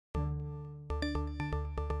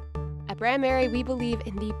Brand Mary, we believe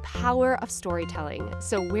in the power of storytelling.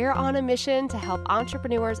 So we're on a mission to help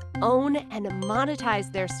entrepreneurs own and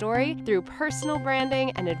monetize their story through personal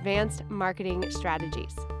branding and advanced marketing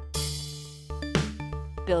strategies.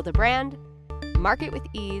 Build a brand, market with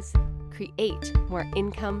ease, create more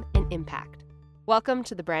income and impact. Welcome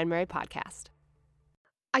to the Brand Mary Podcast.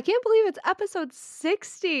 I can't believe it's episode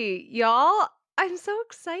 60, y'all. I'm so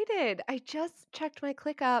excited. I just checked my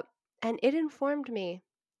ClickUp and it informed me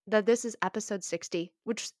that this is episode 60,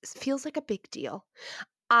 which feels like a big deal.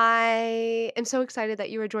 I am so excited that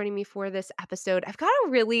you are joining me for this episode. I've got a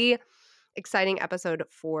really exciting episode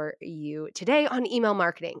for you today on email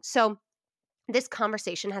marketing. So this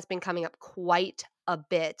conversation has been coming up quite a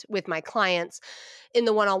bit with my clients in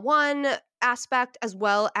the one-on-one aspect, as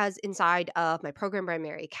well as inside of my program, Brand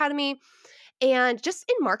Mary Academy, and just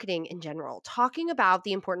in marketing in general, talking about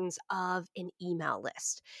the importance of an email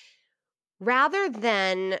list. Rather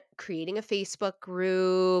than creating a Facebook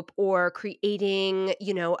group or creating,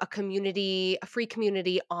 a community, a free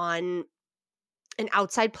community on an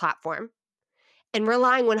outside platform and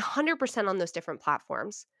relying 100% on those different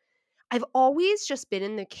platforms, I've always just been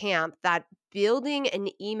in the camp that building an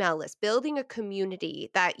email list, building a community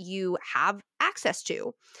that you have access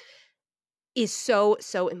to is so,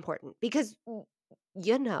 so important because,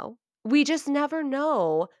 we just never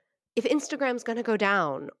know if Instagram's going to go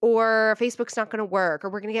down or Facebook's not going to work or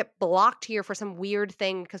we're going to get blocked here for some weird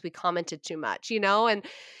thing because we commented too much, And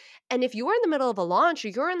if you're in the middle of a launch or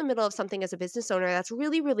you're in the middle of something as a business owner, that's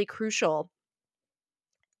really, really crucial.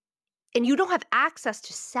 And you don't have access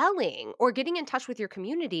to selling or getting in touch with your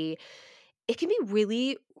community, it can be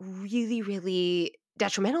really, really, really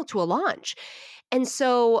detrimental to a launch. And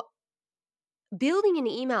so building an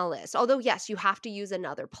email list, although yes, you have to use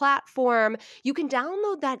another platform, you can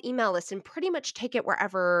download that email list and pretty much take it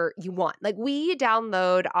wherever you want. Like we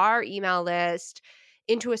download our email list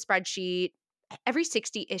into a spreadsheet every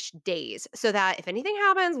 60-ish days so that if anything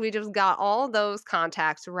happens, we just got all those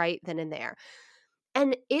contacts right then and there.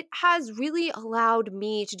 And it has really allowed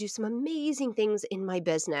me to do some amazing things in my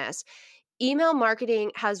business. Email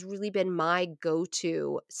marketing has really been my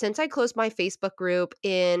go-to since I closed my Facebook group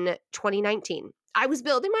in 2019. I was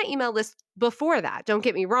building my email list before that, don't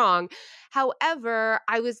get me wrong. However,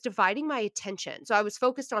 I was dividing my attention. So I was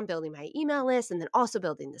focused on building my email list and then also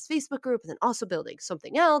building this Facebook group and then also building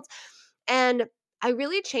something else. And I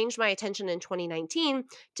really changed my attention in 2019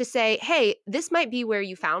 to say, hey, this might be where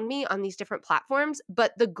you found me on these different platforms,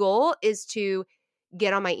 but the goal is to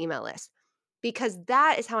get on my email list because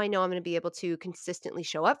that is how I know I'm going to be able to consistently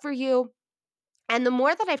show up for you. And the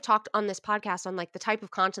more that I've talked on this podcast on like the type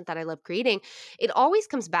of content that I love creating, it always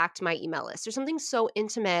comes back to my email list. There's something so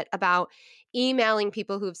intimate about emailing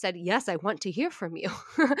people who have said, yes, I want to hear from you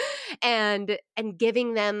and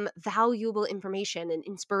giving them valuable information and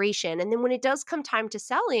inspiration. And then when it does come time to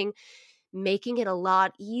selling, making it a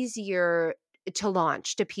lot easier to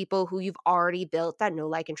launch to people who you've already built that know,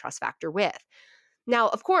 like, and trust factor with. Now,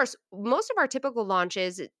 of course, most of our typical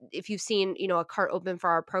launches, if you've seen, a cart open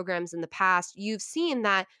for our programs in the past, you've seen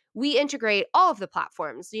that we integrate all of the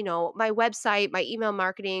platforms, my website, my email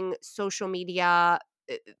marketing, social media,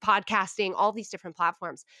 podcasting, all these different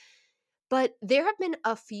platforms. But there have been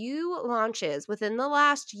a few launches within the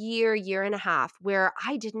last year and a half where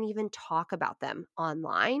I didn't even talk about them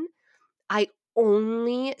online. I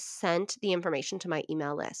only sent the information to my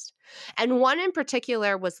email list. And one in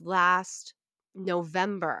particular was last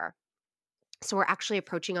November. So we're actually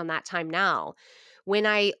approaching on that time now. When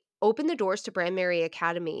I opened the doors to Brand Mary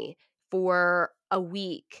Academy for a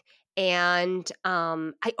week and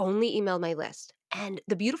I only emailed my list. And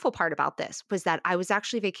the beautiful part about this was that I was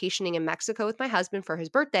actually vacationing in Mexico with my husband for his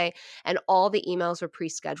birthday and all the emails were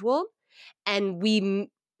pre-scheduled. And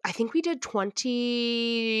I think we did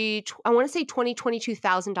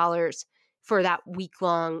 $22,000 for that week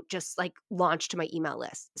long, just like launch to my email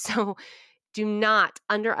list. So do not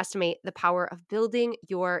underestimate the power of building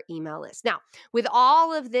your email list. Now, with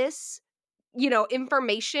all of this,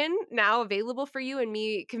 information now available for you and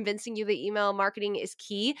me convincing you that email marketing is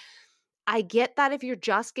key, I get that if you're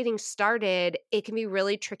just getting started, it can be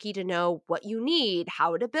really tricky to know what you need,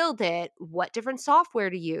 how to build it, what different software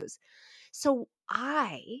to use. So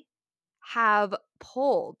I have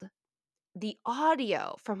pulled the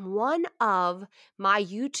audio from one of my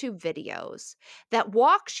YouTube videos that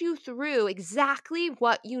walks you through exactly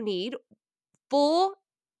what you need, full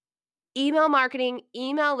email marketing,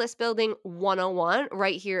 email list building 101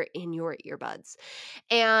 right here in your earbuds.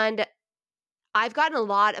 And I've gotten a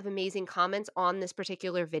lot of amazing comments on this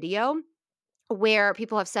particular video where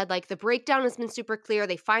people have said like the breakdown has been super clear.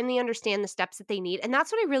 They finally understand the steps that they need. And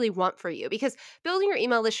that's what I really want for you, because building your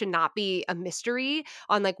email list should not be a mystery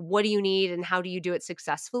on like, what do you need and how do you do it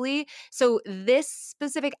successfully? So this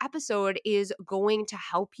specific episode is going to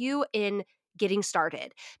help you in getting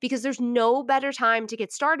started, because there's no better time to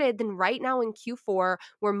get started than right now in Q4,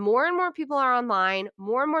 where more and more people are online,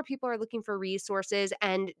 more and more people are looking for resources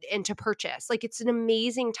and to purchase. Like, it's an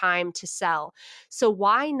amazing time to sell. So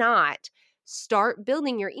why not start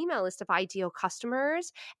building your email list of ideal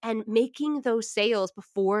customers and making those sales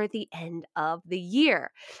before the end of the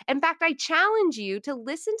year? In fact, I challenge you to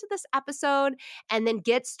listen to this episode and then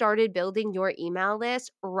get started building your email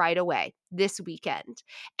list right away this weekend.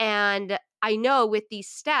 And I know with these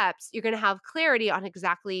steps, you're going to have clarity on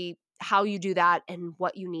exactly how you do that and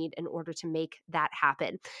what you need in order to make that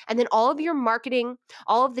happen. And then all of your marketing,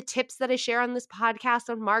 all of the tips that I share on this podcast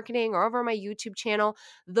on marketing or over my YouTube channel,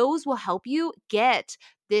 those will help you get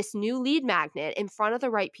this new lead magnet in front of the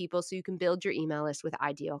right people so you can build your email list with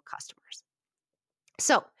ideal customers.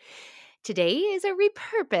 So, today is a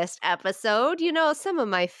repurposed episode, some of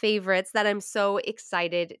my favorites that I'm so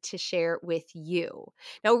excited to share with you.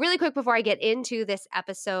 Now, really quick before I get into this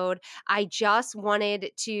episode, I just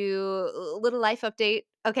wanted to, little life update,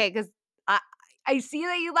 okay, because I see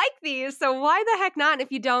that you like these, so why the heck not? And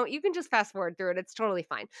if you don't, you can just fast forward through it. It's totally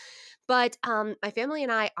fine. But my family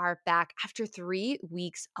and I are back after 3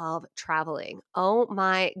 weeks of traveling. Oh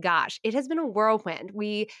my gosh, it has been a whirlwind.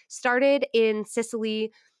 We started in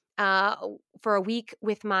Sicily for a week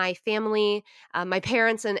with my family, my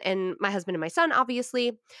parents and my husband and my son,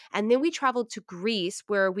 obviously. And then we traveled to Greece,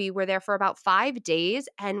 where we were there for about 5 days,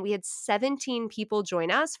 and we had 17 people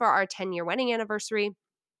join us for our 10-year wedding anniversary,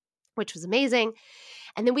 which was amazing.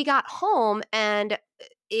 And then we got home, and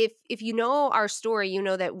if you know our story, you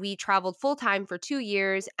know that we traveled full-time for 2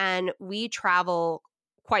 years, and we travel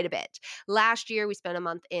quite a bit. Last year, we spent a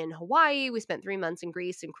month in Hawaii. We spent 3 months in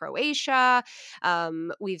Greece and Croatia.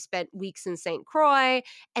 We've spent weeks in St. Croix,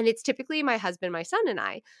 and it's typically my husband, my son, and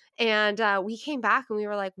I. And we came back and we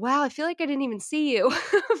were like, wow, I feel like I didn't even see you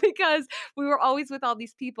because we were always with all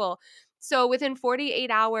these people. So within 48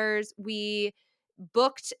 hours, we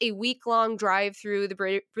booked a week-long drive through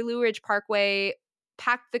the Blue Ridge Parkway,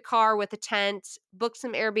 packed the car with a tent, booked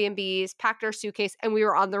some Airbnbs, packed our suitcase, and we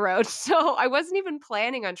were on the road. So I wasn't even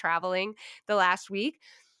planning on traveling the last week,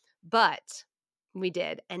 but we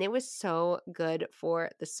did. And it was so good for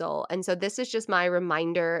the soul. And so this is just my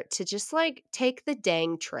reminder to just like take the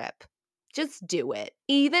dang trip. Just do it.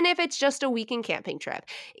 Even if it's just a weekend camping trip,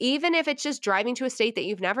 even if it's just driving to a state that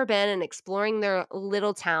you've never been and exploring their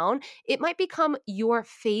little town, it might become your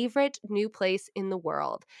favorite new place in the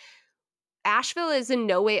world. Asheville is in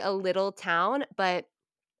no way a little town, but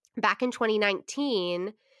back in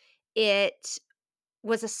 2019, it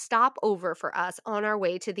was a stopover for us on our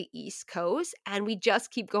way to the East Coast, and we just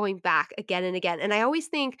keep going back again and again. And I always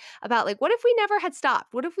think about like, what if we never had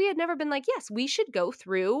stopped? What if we had never been like, yes, we should go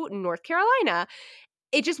through North Carolina?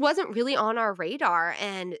 It just wasn't really on our radar,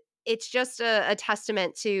 and it's just a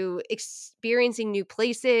testament to experiencing new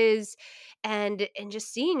places and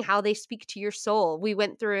just seeing how they speak to your soul. We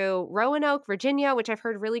went through Roanoke, Virginia, which I've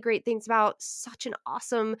heard really great things about. Such an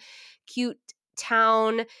awesome, cute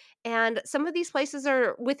town. And some of these places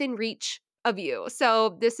are within reach of you.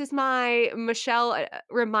 So this is my Michelle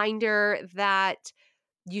reminder that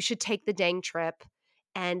you should take the dang trip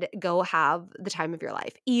and go have the time of your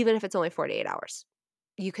life, even if it's only 48 hours.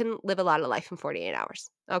 You can live a lot of life in 48 hours,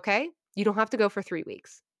 okay? You don't have to go for 3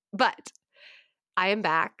 weeks. But I am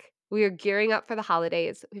back. We are gearing up for the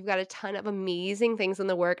holidays. We've got a ton of amazing things in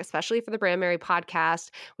the work, especially for the Brand Mary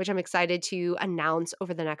podcast, which I'm excited to announce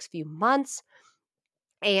over the next few months.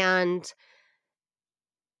 And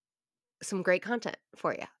some great content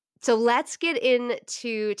for you. So let's get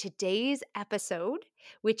into today's episode,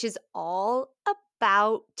 which is all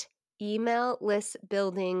about email list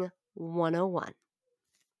building 101.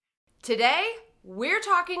 Today, we're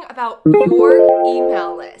talking about your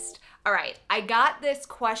email list. All right, I got this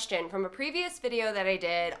question from a previous video that I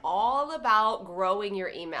did all about growing your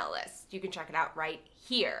email list. You can check it out right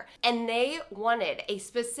here. And they wanted a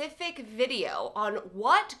specific video on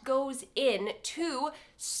what goes into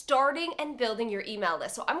starting and building your email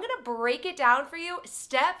list. So I'm gonna break it down for you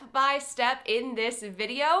step by step in this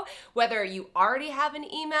video, whether you already have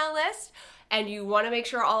an email list and you want to make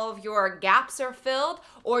sure all of your gaps are filled,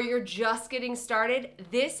 or you're just getting started,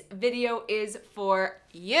 this video is for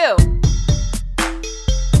you.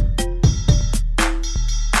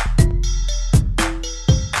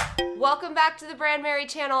 Welcome back back to the Brand Mary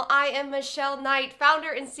channel. I am Michelle Knight, founder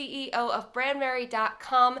and CEO of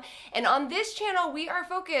BrandMary.com. And on this channel, we are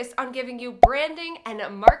focused on giving you branding and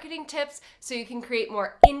marketing tips so you can create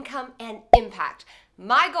more income and impact.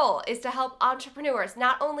 My goal is to help entrepreneurs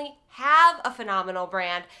not only have a phenomenal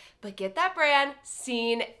brand, but get that brand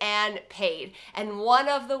seen and paid. And one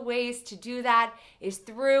of the ways to do that is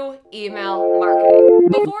through email marketing.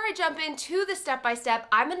 Before I jump into the step-by-step,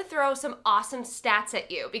 I'm going to throw some awesome stats at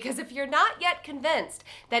you, because if you're not yet convinced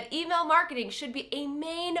that email marketing should be a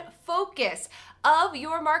main focus of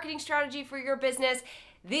your marketing strategy for your business,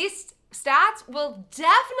 these stats will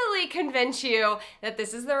definitely convince you that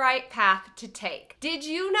this is the right path to take. Did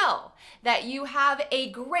you know that you have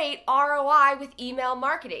a great ROI with email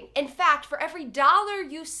marketing? In fact, for every dollar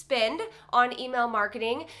you spend on email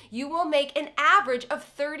marketing, you will make an average of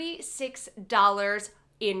 $36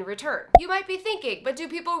 in return. You might be thinking, but do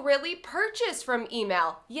people really purchase from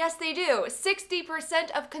email? Yes, they do.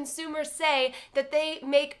 60% of consumers say that they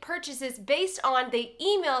make purchases based on the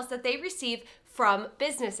emails that they receive from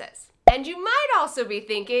businesses. And you might also be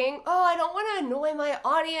thinking, oh, I don't want to annoy my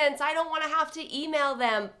audience. I don't want to have to email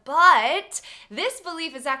them. But this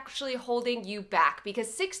belief is actually holding you back, because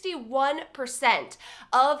 61%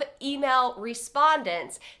 of email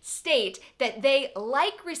respondents state that they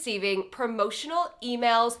like receiving promotional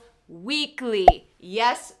emails weekly.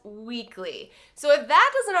 Yes, weekly. So if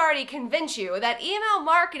that doesn't already convince you that email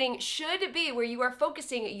marketing should be where you are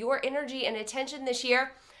focusing your energy and attention this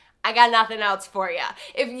year, I got nothing else for you.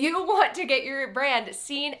 If you want to get your brand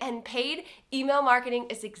seen and paid, email marketing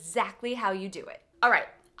is exactly how you do it. All right,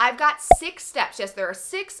 I've got 6 steps. Yes, there are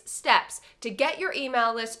 6 steps to get your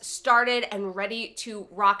email list started and ready to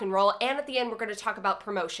rock and roll. And at the end, we're going to talk about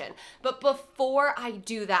promotion. But before I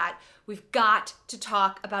do that, we've got to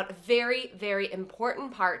talk about a very, very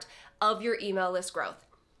important part of your email list growth.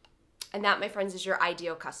 And that, my friends, is your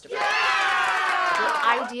ideal customer. Yeah!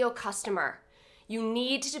 Your ideal customer. You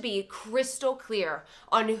need to be crystal clear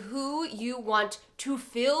on who you want to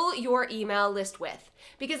fill your email list with.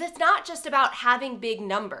 Because it's not just about having big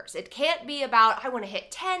numbers. It can't be about, I want to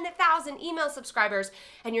hit 10,000 email subscribers,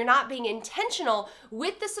 and you're not being intentional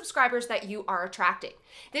with the subscribers that you are attracting.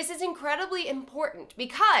 This is incredibly important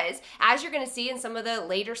because, as you're going to see in some of the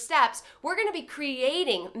later steps, we're going to be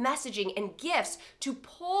creating messaging and gifts to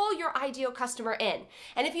pull your ideal customer in.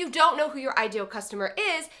 And if you don't know who your ideal customer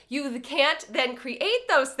is, you can't then create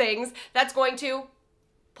those things that's going to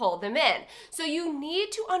pull them in. So you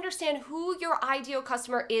need to understand who your ideal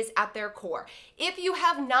customer is at their core. If you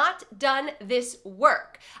have not done this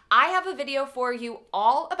work, I have a video for you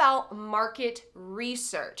all about market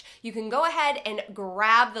research. You can go ahead and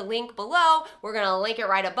grab the link below. We're going to link it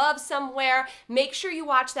right above somewhere. Make sure you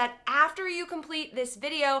watch that after you complete this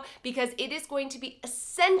video, because it is going to be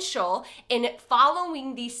essential in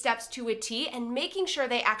following these steps to a T and making sure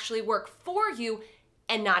they actually work for you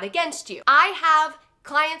and not against you. I have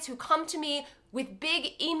clients who come to me with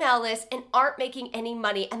big email lists and aren't making any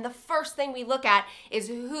money. And the first thing we look at is,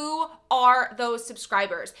 who are those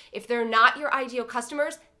subscribers? If they're not your ideal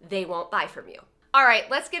customers, they won't buy from you. All right,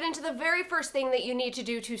 let's get into the very first thing that you need to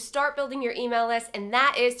do to start building your email list, and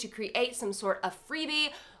that is to create some sort of freebie,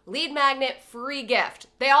 lead magnet, free gift.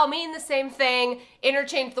 They all mean the same thing.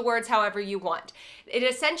 Interchange the words however you want. It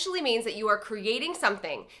essentially means that you are creating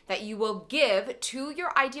something that you will give to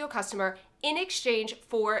your ideal customer in exchange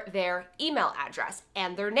for their email address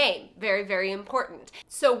and their name. Very, very important.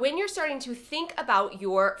 So when you're starting to think about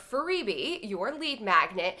your freebie, your lead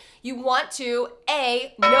magnet, you want to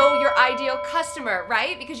know your ideal customer,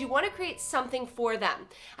 right? Because you want to create something for them.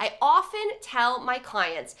 I often tell my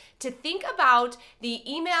clients to think about the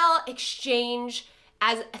email exchange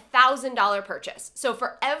as a $1,000 purchase. So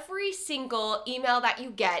for every single email that you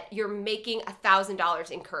get, you're making $1,000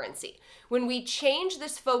 in currency. When we change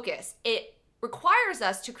this focus, it requires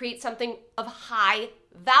us to create something of high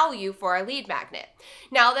value for our lead magnet.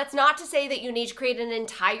 Now, that's not to say that you need to create an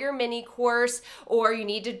entire mini course or you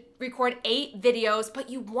need to record 8 videos, but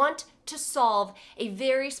you want to solve a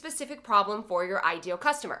very specific problem for your ideal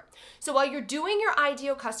customer. So while you're doing your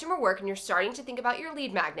ideal customer work and you're starting to think about your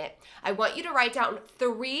lead magnet, I want you to write down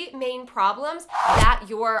 3 main problems that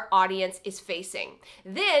your audience is facing.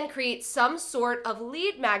 Then create some sort of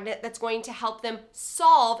lead magnet that's going to help them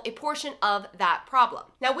solve a portion of that problem.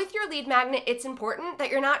 Now, with your lead magnet, it's important that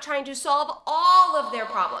you're not trying to solve all of their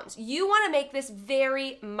problems. You want to make this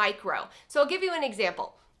very micro. So I'll give you an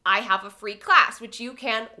example. I have a free class, which you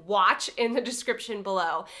can watch in the description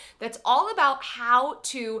below, that's all about how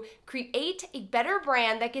to create a better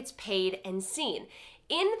brand that gets paid and seen.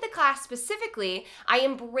 In the class specifically, I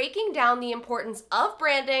am breaking down the importance of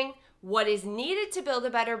branding, what is needed to build a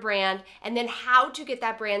better brand, and then how to get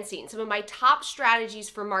that brand seen. Some of my top strategies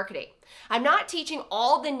for marketing. I'm not teaching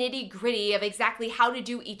all the nitty-gritty of exactly how to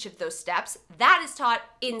do each of those steps. That is taught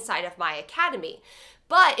inside of my academy.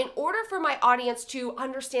 But in order for my audience to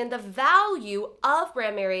understand the value of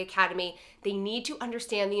Brand Mary Academy, they need to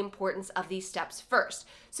understand the importance of these steps first.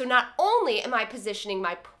 So not only am I positioning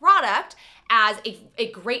my product as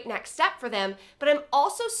a great next step for them, but I'm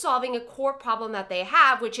also solving a core problem that they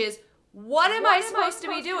have, which is, what am I supposed to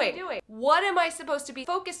be doing? What am I supposed to be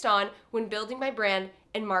focused on when building my brand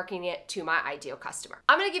and marketing it to my ideal customer?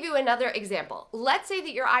 I'm gonna give you another example. Let's say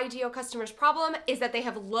that your ideal customer's problem is that they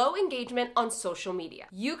have low engagement on social media.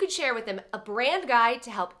 You could share with them a brand guide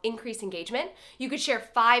to help increase engagement. You could share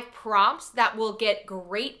 5 prompts that will get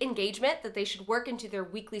great engagement that they should work into their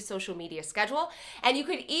weekly social media schedule. And you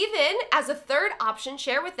could even, as a third option,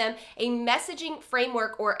 share with them a messaging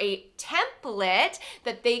framework or a template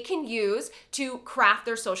that they can use to craft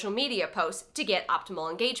their social media posts to get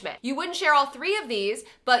optimal engagement. You wouldn't share all 3 of these,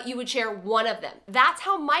 but you would share one of them. That's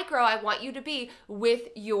how micro I want you to be with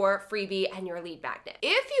your freebie and your lead magnet.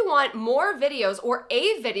 If you want more videos or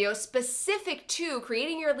a video specific to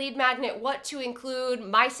creating your lead magnet, what to include,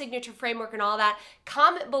 my signature framework and all that,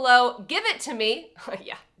 comment below, give it to me.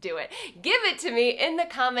 Yeah, do it. Give it to me in the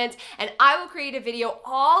comments and I will create a video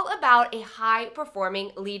all about a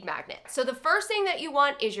high-performing lead magnet. So the first thing that you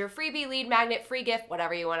want is your freebie, lead magnet, free gift,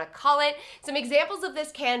 whatever you want to call it. Some examples of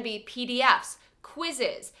this can be PDFs,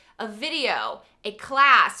 quizzes, a video, a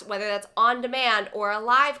class, whether that's on demand or a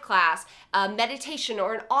live class, a meditation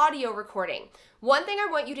or an audio recording. One thing I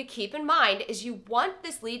want you to keep in mind is you want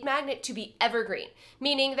this lead magnet to be evergreen,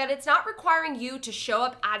 meaning that it's not requiring you to show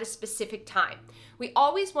up at a specific time. We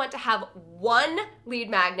always want to have one lead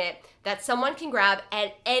magnet that someone can grab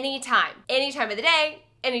at any time of the day,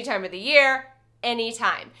 any time of the year,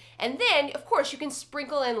 anytime. And then, of course, you can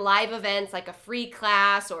sprinkle in live events like a free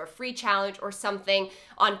class or a free challenge or something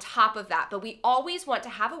on top of that. But we always want to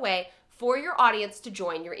have a way for your audience to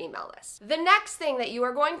join your email list. The next thing that you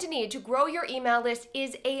are going to need to grow your email list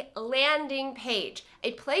is a landing page,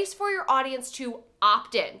 a place for your audience to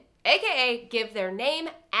opt in, aka give their name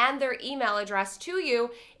and their email address to you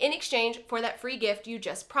in exchange for that free gift you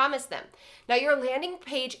just promised them. Now, your landing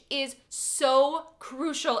page is so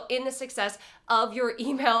crucial in the success of your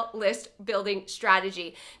email list building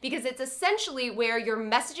strategy because it's essentially where your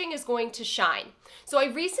messaging is going to shine. So I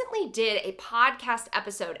recently did a podcast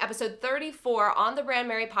episode 34 on the Brand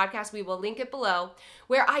Mary podcast, we will link it below,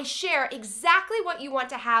 where I share exactly what you want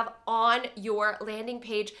to have on your landing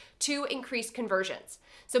page to increase conversions.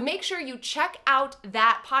 So make sure you check out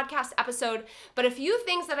that podcast episode, but a few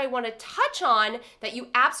things that I want to touch on that you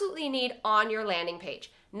absolutely need on your landing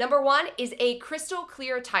page. Number 1 is a crystal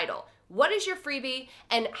clear title. What is your freebie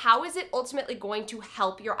and how is it ultimately going to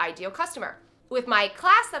help your ideal customer? With my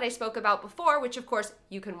class that I spoke about before, which of course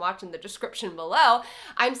you can watch in the description below,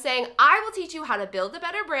 I'm saying I will teach you how to build a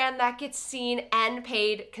better brand that gets seen and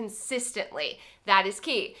paid consistently. That is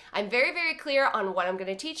key. I'm very, very clear on what I'm going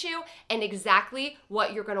to teach you and exactly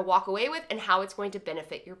what you're going to walk away with and how it's going to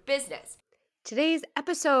benefit your business. Today's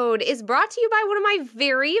episode is brought to you by one of my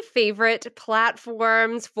very favorite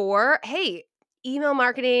platforms for, email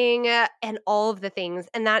marketing and all of the things,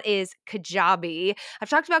 and that is Kajabi. I've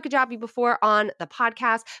talked about Kajabi before on the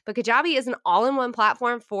podcast, but Kajabi is an all-in-one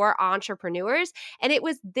platform for entrepreneurs, and it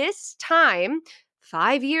was this time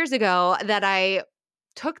 5 years ago that I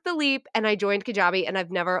took the leap and I joined Kajabi and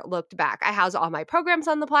I've never looked back. I house all my programs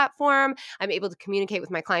on the platform. I'm able to communicate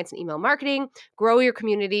with my clients in email marketing, grow your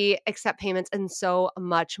community, accept payments, and so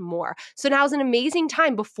much more. So now is an amazing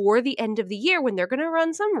time before the end of the year when they're going to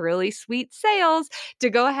run some really sweet sales to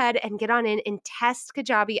go ahead and get on in and test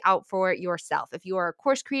Kajabi out for yourself. If you are a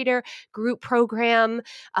course creator, group program,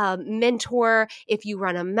 mentor, if you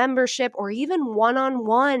run a membership, or even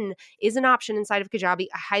one-on-one is an option inside of Kajabi,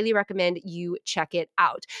 I highly recommend you check it out.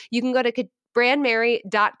 You can go to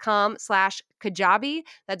brandmary.com/Kajabi.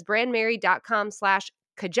 That's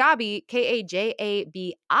brandmary.com/Kajabi,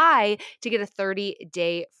 Kajabi, to get a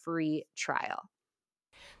 30-day free trial.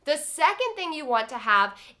 The second thing you want to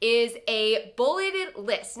have is a bulleted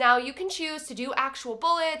list. Now, you can choose to do actual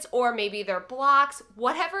bullets or maybe they're blocks,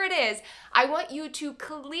 whatever it is. I want you to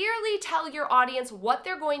clearly tell your audience what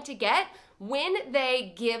they're going to get when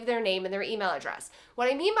they give their name and their email address.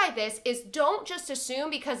 What I mean by this is don't just assume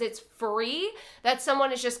because it's free that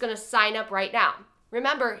someone is just going to sign up right now.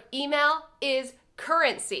 Remember, email is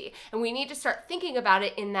currency, and we need to start thinking about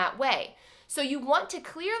it in that way. So you want to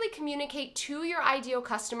clearly communicate to your ideal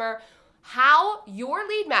customer how your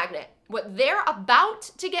lead magnet, what they're about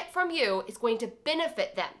to get from you, is going to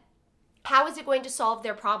benefit them. How is it going to solve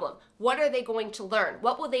their problem? What are they going to learn?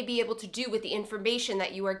 What will they be able to do with the information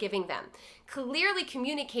that you are giving them? Clearly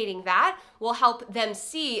communicating that will help them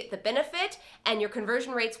see the benefit, and your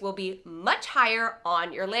conversion rates will be much higher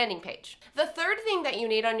on your landing page. The third thing that you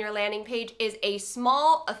need on your landing page is a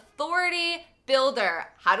small authority builder.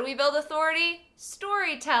 How do we build authority?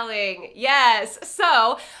 Storytelling. Yes.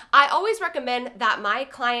 So I always recommend that my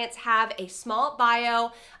clients have a small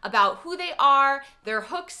bio about who they are, their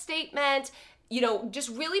hook statement, just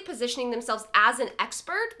really positioning themselves as an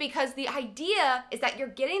expert, because the idea is that you're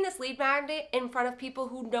getting this lead magnet in front of people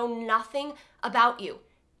who know nothing about you.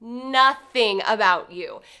 Nothing about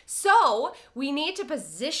you. So we need to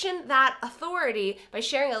position that authority by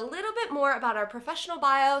sharing a little bit more about our professional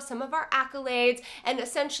bio, some of our accolades, and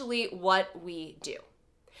essentially what we do.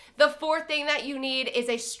 The fourth thing that you need is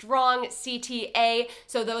a strong CTA.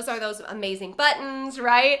 So those are those amazing buttons,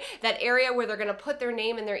 right? That area where they're going to put their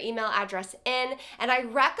name and their email address in. And I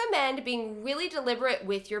recommend being really deliberate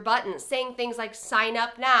with your buttons, saying things like sign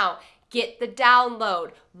up now, get the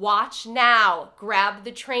download, watch now, grab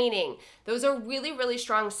the training. Those are really, really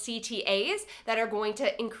strong CTAs that are going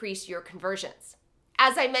to increase your conversions.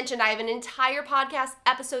 As I mentioned, I have an entire podcast,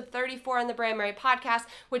 episode 34 on the Brand Mary podcast,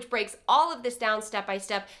 which breaks all of this down step by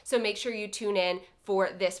step. So make sure you tune in for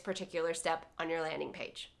this particular step on your landing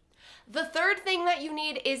page. The third thing that you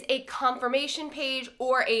need is a confirmation page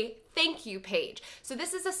or a thank you page. So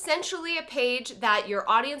this is essentially a page that your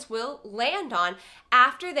audience will land on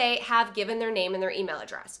after they have given their name and their email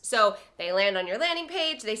address. So they land on your landing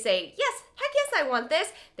page, they say, yes, heck yes, I want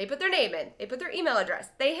this. They put their name in, they put their email address,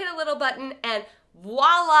 they hit a little button, and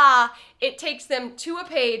voila, it takes them to a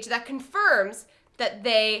page that confirms that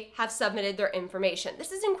they have submitted their information.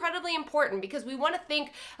 This is incredibly important because we want to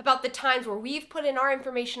think about the times where we've put in our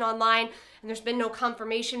information online and there's been no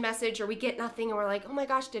confirmation message, or we get nothing and we're like, oh my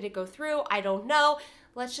gosh, did it go through? I don't know.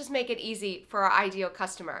 Let's just make it easy for our ideal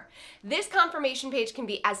customer. This confirmation page can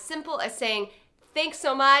be as simple as saying, thanks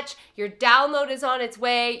so much, your download is on its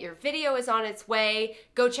way, your video is on its way,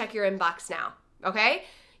 go check your inbox now, okay?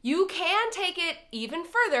 You can take it even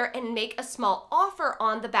further and make a small offer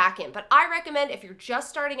on the back end. But I recommend, if you're just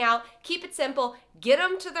starting out, keep it simple, get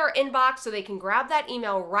them to their inbox so they can grab that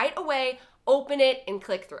email right away, open it, and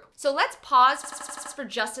click through. So let's pause for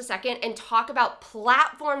just a second and talk about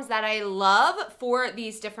platforms that I love for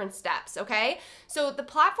these different steps, okay? So the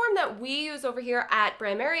platform that we use over here at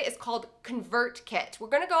Brand Mary is called ConvertKit. We're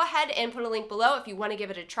gonna go ahead and put a link below if you wanna give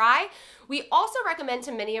it a try. We also recommend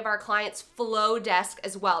to many of our clients Flowdesk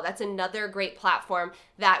as well. That's another great platform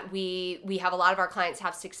that we have a lot of our clients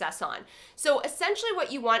have success on. So essentially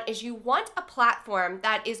what you want is you want a platform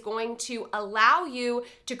that is going to allow you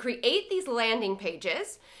to create these landing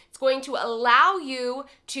pages. It's going to allow you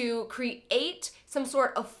to create some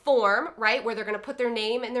sort of form, right, where they're going to put their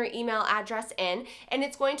name and their email address in, and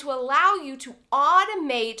it's going to allow you to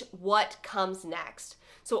automate what comes next.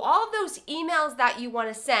 So all of those emails that you want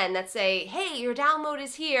to send that say, hey, your download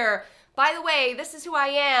is here, by the way, this is who I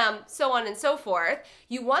am, so on and so forth,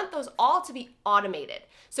 you want those all to be automated.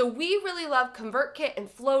 So we really love ConvertKit and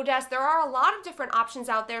Flowdesk. There are a lot of different options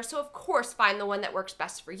out there, so of course find the one that works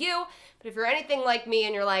best for you. But if you're anything like me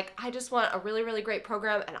and you're like, I just want a really, really great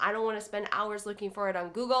program and I don't want to spend hours looking for it on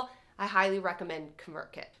Google, I highly recommend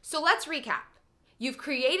ConvertKit. So let's recap. You've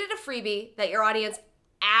created a freebie that your audience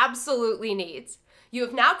absolutely needs. You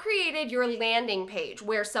have now created your landing page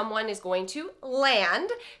where someone is going to land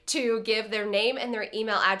to give their name and their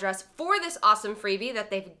email address for this awesome freebie that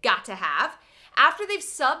they've got to have. After they've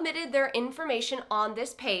submitted their information on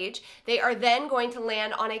this page, they are then going to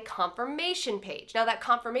land on a confirmation page. Now that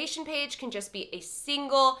confirmation page can just be a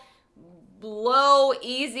single, low,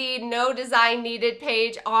 easy, no design needed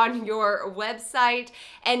page on your website.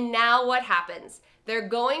 And now what happens? They're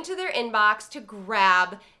going to their inbox to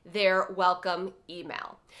grab their welcome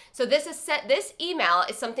email. So this email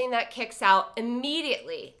is something that kicks out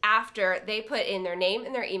immediately after they put in their name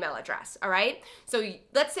and their email address, all right? So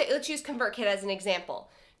let's use ConvertKit as an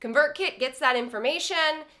example. ConvertKit gets that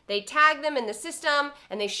information, they tag them in the system,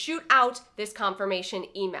 and they shoot out this confirmation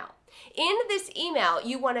email. In this email,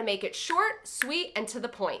 you want to make it short, sweet, and to the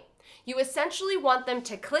point. You essentially want them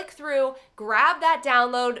to click through, grab that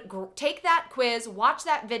download, take that quiz, watch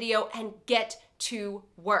that video, and get to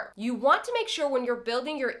work. You want to make sure when you're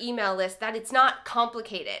building your email list that it's not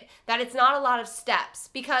complicated, that it's not a lot of steps,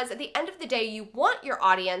 because at the end of the day, you want your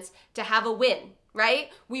audience to have a win. right?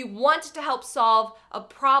 We want to help solve a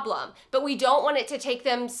problem, but we don't want it to take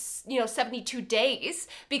them, 72 days,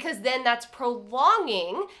 because then that's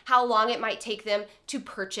prolonging how long it might take them to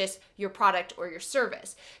purchase your product or your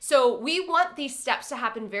service. So we want these steps to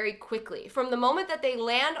happen very quickly. From the moment that they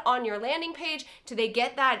land on your landing page to they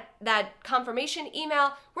get that confirmation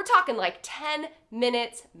email, we're talking like 10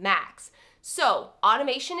 minutes max. So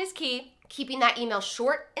automation is key, keeping that email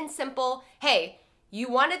short and simple. Hey, you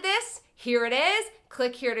wanted this? Here it is.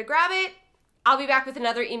 Click here to grab it. I'll be back with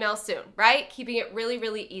another email soon, right? Keeping it really,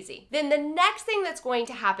 really easy. Then the next thing that's going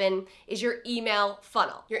to happen is your email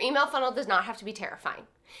funnel. Your email funnel does not have to be terrifying.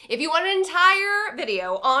 If you want an entire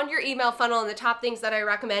video on your email funnel and the top things that I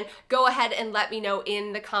recommend, go ahead and let me know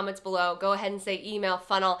in the comments below. Go ahead and say email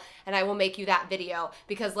funnel and I will make you that video,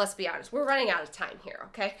 because let's be honest, we're running out of time here,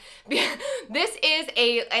 okay? This is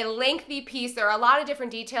a lengthy piece. There are a lot of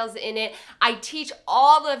different details in it. I teach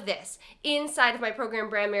all of this inside of my program,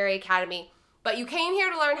 Brand Mary Academy. But you came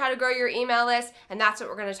here to learn how to grow your email list, and that's what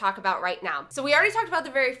we're gonna talk about right now. So we already talked about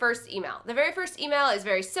the very first email. The very first email is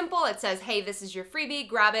very simple. It says, hey, this is your freebie,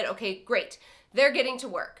 grab it. Okay, great. They're getting to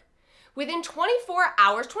work. Within 24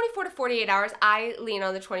 hours, 24 to 48 hours, I lean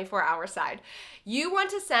on the 24-hour side, you want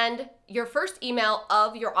to send your first email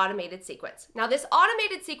of your automated sequence. Now, this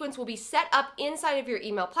automated sequence will be set up inside of your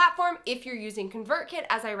email platform. If you're using ConvertKit,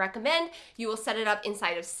 as I recommend, you will set it up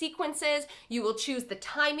inside of sequences. You will choose the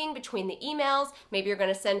timing between the emails. Maybe you're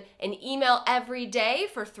going to send an email every day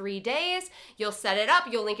for 3 days. You'll set it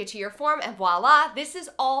up, you'll link it to your form, and voila, this is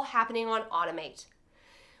all happening on Automate.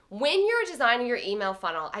 When you're designing your email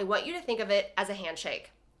funnel, I want you to think of it as a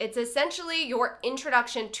handshake. It's essentially your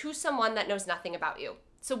introduction to someone that knows nothing about you.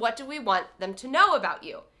 So what do we want them to know about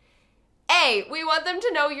you? A, we want them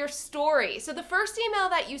to know your story. So the first email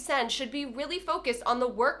that you send should be really focused on the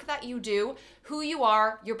work that you do, who you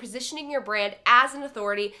are, you're positioning your brand as an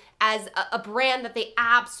authority, as a brand that they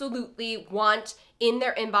absolutely want in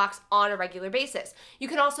their inbox on a regular basis. You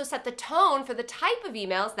can also set the tone for the type of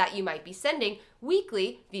emails that you might be sending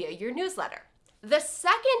weekly via your newsletter. The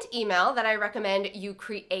second email that I recommend you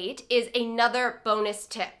create is another bonus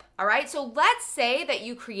tip. All right, so let's say that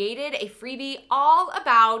you created a freebie all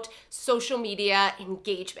about social media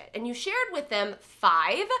engagement, and you shared with them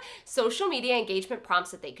 5 social media engagement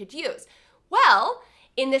prompts that they could use. Well,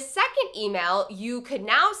 in the second email, you could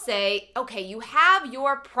now say, okay, you have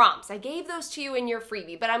your prompts. I gave those to you in your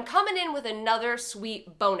freebie, but I'm coming in with another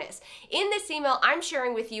sweet bonus. In this email, I'm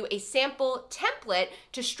sharing with you a sample template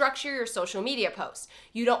to structure your social media posts.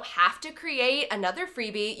 You don't have to create another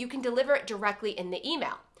freebie. You can deliver it directly in the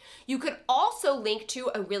email. You could also link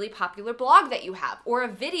to a really popular blog that you have, or a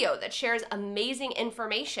video that shares amazing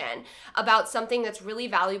information about something that's really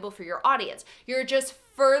valuable for your audience. You're just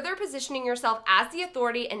further positioning yourself as the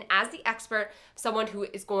authority and as the expert, someone who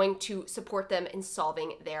is going to support them in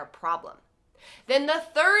solving their problem. Then the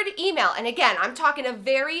third email, and again, I'm talking a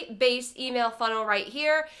very base email funnel right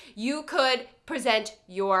here, you could present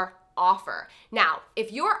your offer. Now,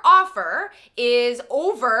 if your offer is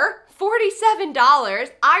over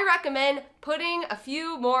 $47, I recommend putting a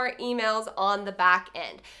few more emails on the back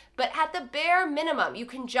end. But at the bare minimum, you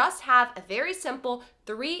can just have a very simple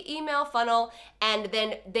 3 email funnel, and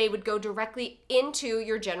then they would go directly into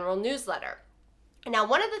your general newsletter. Now,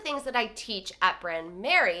 one of the things that I teach at Brand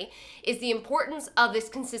Mary is the importance of this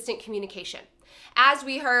consistent communication. As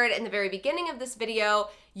we heard in the very beginning of this video,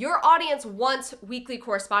 your audience wants weekly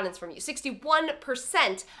correspondence from you.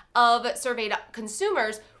 61% of surveyed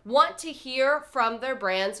consumers want to hear from their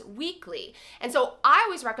brands weekly. And so I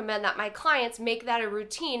always recommend that my clients make that a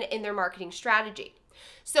routine in their marketing strategy.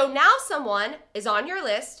 So now someone is on your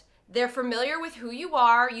list, they're familiar with who you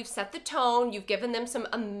are, you've set the tone, you've given them some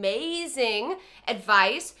amazing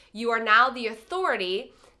advice, you are now the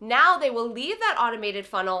authority. Now they will leave that automated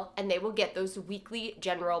funnel and they will get those weekly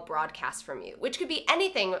general broadcasts from you, which could be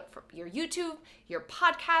anything from your YouTube, your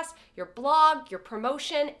podcast, your blog, your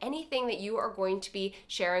promotion, anything that you are going to be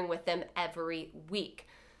sharing with them every week.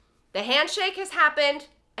 The handshake has happened,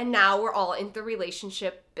 and now we're all in the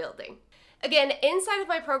relationship building. Again, inside of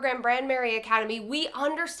my program, Brand Mary Academy, we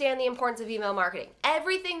understand the importance of email marketing.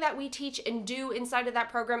 Everything that we teach and do inside of that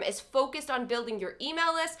program is focused on building your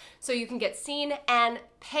email list so you can get seen and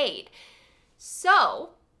paid.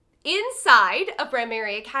 So Inside of Brand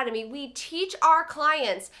Mary Academy, we teach our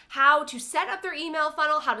clients how to set up their email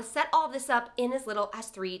funnel, how to set all this up in as little as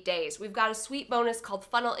 3 days. We've got a sweet bonus called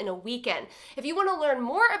Funnel in a Weekend. If you want to learn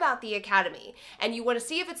more about the Academy and you want to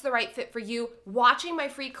see if it's the right fit for you, watching my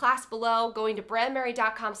free class below, going to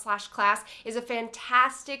brandmary.com/class is a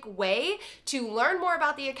fantastic way to learn more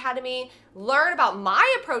about the Academy, learn about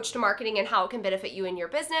my approach to marketing and how it can benefit you in your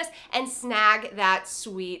business, and snag that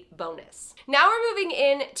sweet bonus. Now we're moving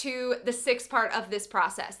into the sixth part of this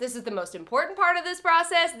process. This is the most important part of this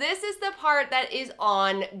process. This is the part that is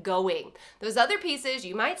ongoing. Those other pieces,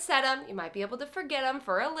 you might set them, you might be able to forget them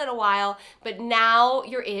for a little while, but now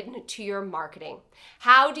you're into your marketing.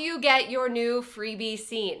 How do you get your new freebie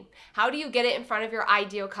seen? How do you get it in front of your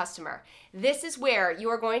ideal customer? This is where you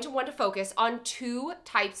are going to want to focus on 2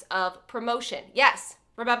 types of promotion. Yes,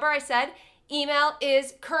 remember I said email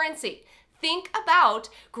is currency. Think about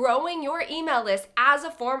growing your email list as a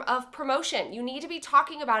form of promotion. You need to be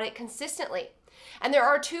talking about it consistently. And there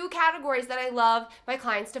are 2 categories that I love my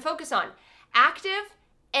clients to focus on: active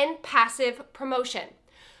and passive promotion.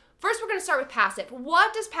 First, we're going to start with passive.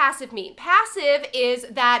 What does passive mean? Passive is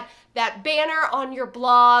that banner on your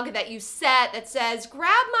blog that you set that says,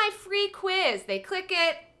 grab my free quiz. They click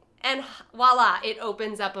it and voila, it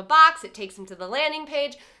opens up a box. It takes them to the landing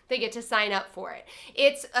page. They get to sign up for it.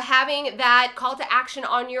 It's having that call to action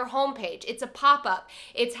on your homepage. It's a pop-up.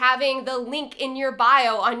 It's having the link in your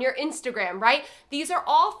bio on your Instagram, right? These are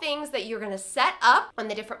all things that you're gonna set up on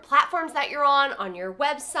the different platforms that you're on your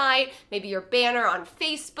website, maybe your banner on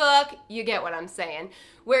Facebook. You get what I'm saying.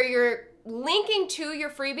 Where you're linking to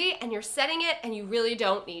your freebie and you're setting it and you really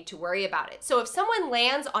don't need to worry about it. So if someone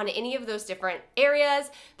lands on any of those different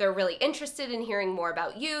areas, they're really interested in hearing more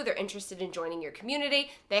about you, they're interested in joining your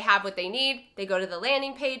community, they have what they need, they go to the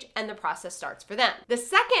landing page and the process starts for them. The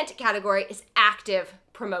second category is active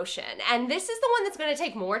promotion. And this is the one that's going to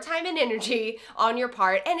take more time and energy on your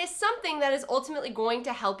part and is something that is ultimately going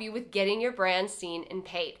to help you with getting your brand seen and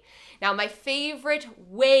paid. Now, my favorite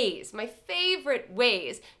ways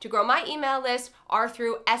to grow my email list are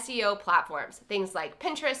through SEO platforms, things like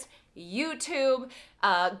Pinterest, YouTube,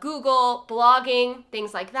 Google, blogging,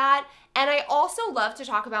 things like that. And I also love to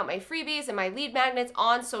talk about my freebies and my lead magnets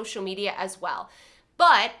on social media as well.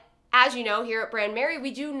 But as you know, here at Brand Mary, we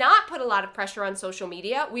do not put a lot of pressure on social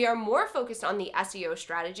media. We are more focused on the SEO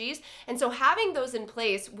strategies. And so having those in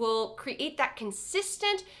place will create that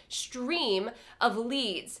consistent stream of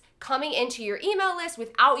leads coming into your email list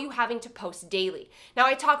without you having to post daily. Now,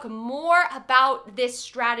 I talk more about this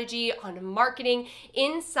strategy on marketing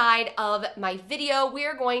inside of my video.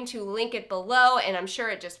 We're going to link it below, and I'm sure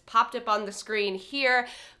it just popped up on the screen here.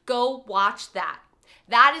 Go watch that.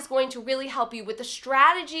 That is going to really help you with the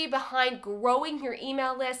strategy behind growing your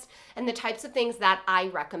email list and the types of things that I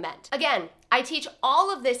recommend. Again, I teach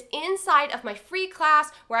all of this inside of my free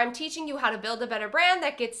class where I'm teaching you how to build a better brand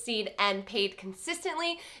that gets seen and paid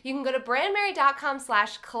consistently. You can go to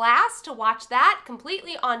brandmary.com/class to watch that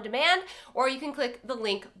completely on demand, or you can click the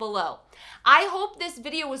link below. I hope this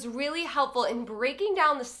video was really helpful in breaking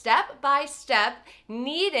down the step-by-step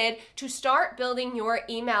needed to start building your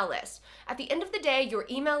email list. At the end of the day, your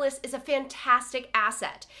email list is a fantastic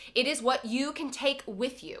asset. It is what you can take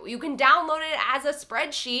with you. You can download it as a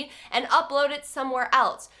spreadsheet and upload it somewhere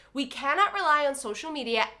else. We cannot rely on social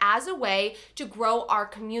media as a way to grow our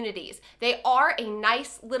communities. They are a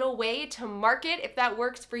nice little way to market if that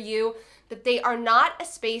works for you, but they are not a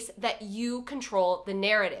space that you control the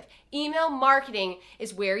narrative. Email marketing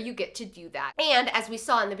is where you get to do that. And as we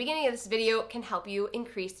saw in the beginning of this video, it can help you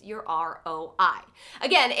increase your ROI.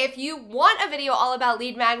 Again, if you want a video all about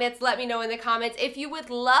lead magnets, let me know in the comments. If you would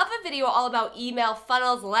love a video all about email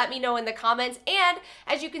funnels, let me know in the comments. And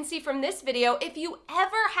as you can see from this video, if you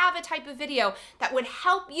ever have a type of video that would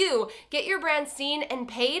help you get your brand seen and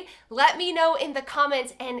paid, let me know in the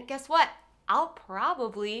comments. And guess what? I'll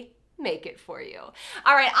probably make it for you.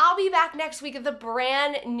 All right, I'll be back next week with a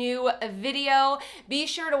brand new video. Be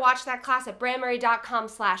sure to watch that class at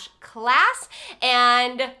brandmary.com/class.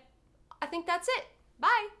 And I think that's it.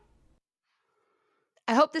 Bye.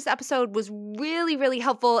 I hope this episode was really, really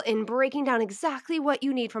helpful in breaking down exactly what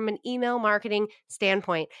you need from an email marketing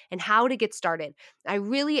standpoint and how to get started. I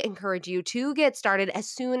really encourage you to get started as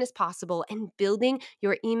soon as possible in building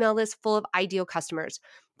your email list full of ideal customers.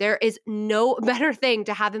 There is no better thing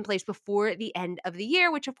to have in place before the end of the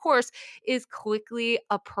year, which of course is quickly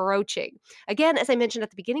approaching. Again, as I mentioned at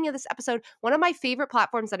the beginning of this episode, one of my favorite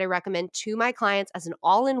platforms that I recommend to my clients as an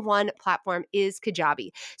all-in-one platform is Kajabi.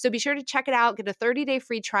 So be sure to check it out. Get a 30-day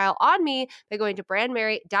free trial on me by going to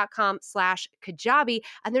brandmary.com/Kajabi.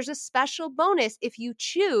 And there's a special bonus if you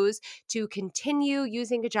choose to continue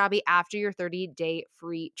using Kajabi after your 30-day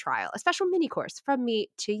free trial, a special mini course from me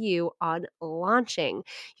to you on launching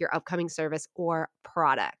your upcoming service or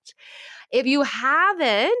product. If you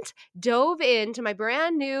haven't dove into my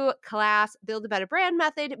brand new class, Build a Better Brand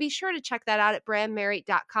Method, be sure to check that out at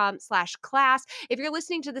brandmary.com/class. If you're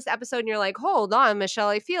listening to this episode and you're like, hold on, Michelle,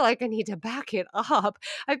 I feel like I need to back it up.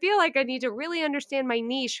 I feel like I need to really understand my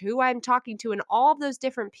niche, who I'm talking to, and all of those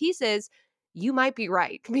different pieces. You might be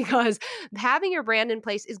right, because having your brand in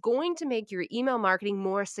place is going to make your email marketing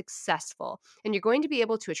more successful. And you're going to be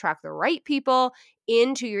able to attract the right people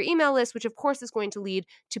into your email list, which of course is going to lead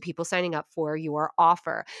to people signing up for your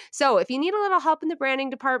offer. So if you need a little help in the branding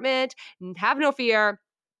department, have no fear.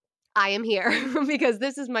 I am here because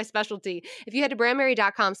this is my specialty. If you head to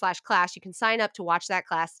brandmary.com/class, you can sign up to watch that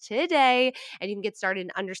class today, and you can get started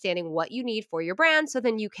in understanding what you need for your brand. So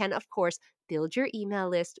then you can, of course, build your email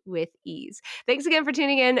list with ease. Thanks again for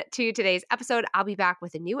tuning in to today's episode. I'll be back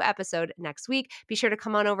with a new episode next week. Be sure to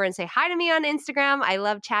come on over and say hi to me on Instagram. I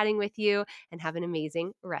love chatting with you, and have an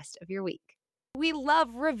amazing rest of your week. We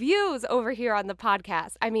love reviews over here on the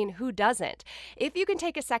podcast. I mean, who doesn't? If you can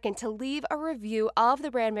take a second to leave a review of the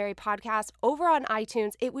Brand Mary podcast over on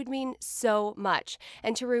iTunes, it would mean so much.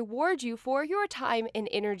 And to reward you for your time and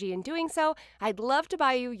energy in doing so, I'd love to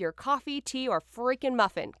buy you your coffee, tea, or freaking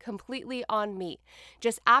muffin completely on me.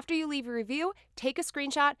 Just after you leave a review, take a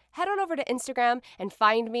screenshot, head on over to Instagram and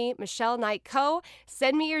find me, Michelle Knight Co.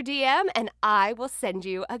 Send me your DM and I will send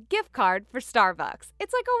you a gift card for Starbucks.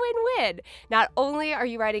 It's like a win-win. Not only are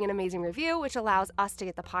you writing an amazing review, which allows us to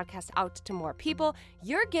get the podcast out to more people,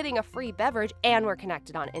 you're getting a free beverage and we're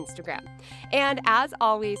connected on Instagram. And as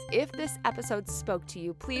always, if this episode spoke to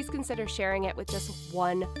you, please consider sharing it with just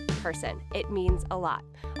one person. It means a lot.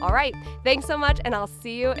 All right, thanks so much, and I'll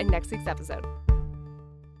see you in next week's episode.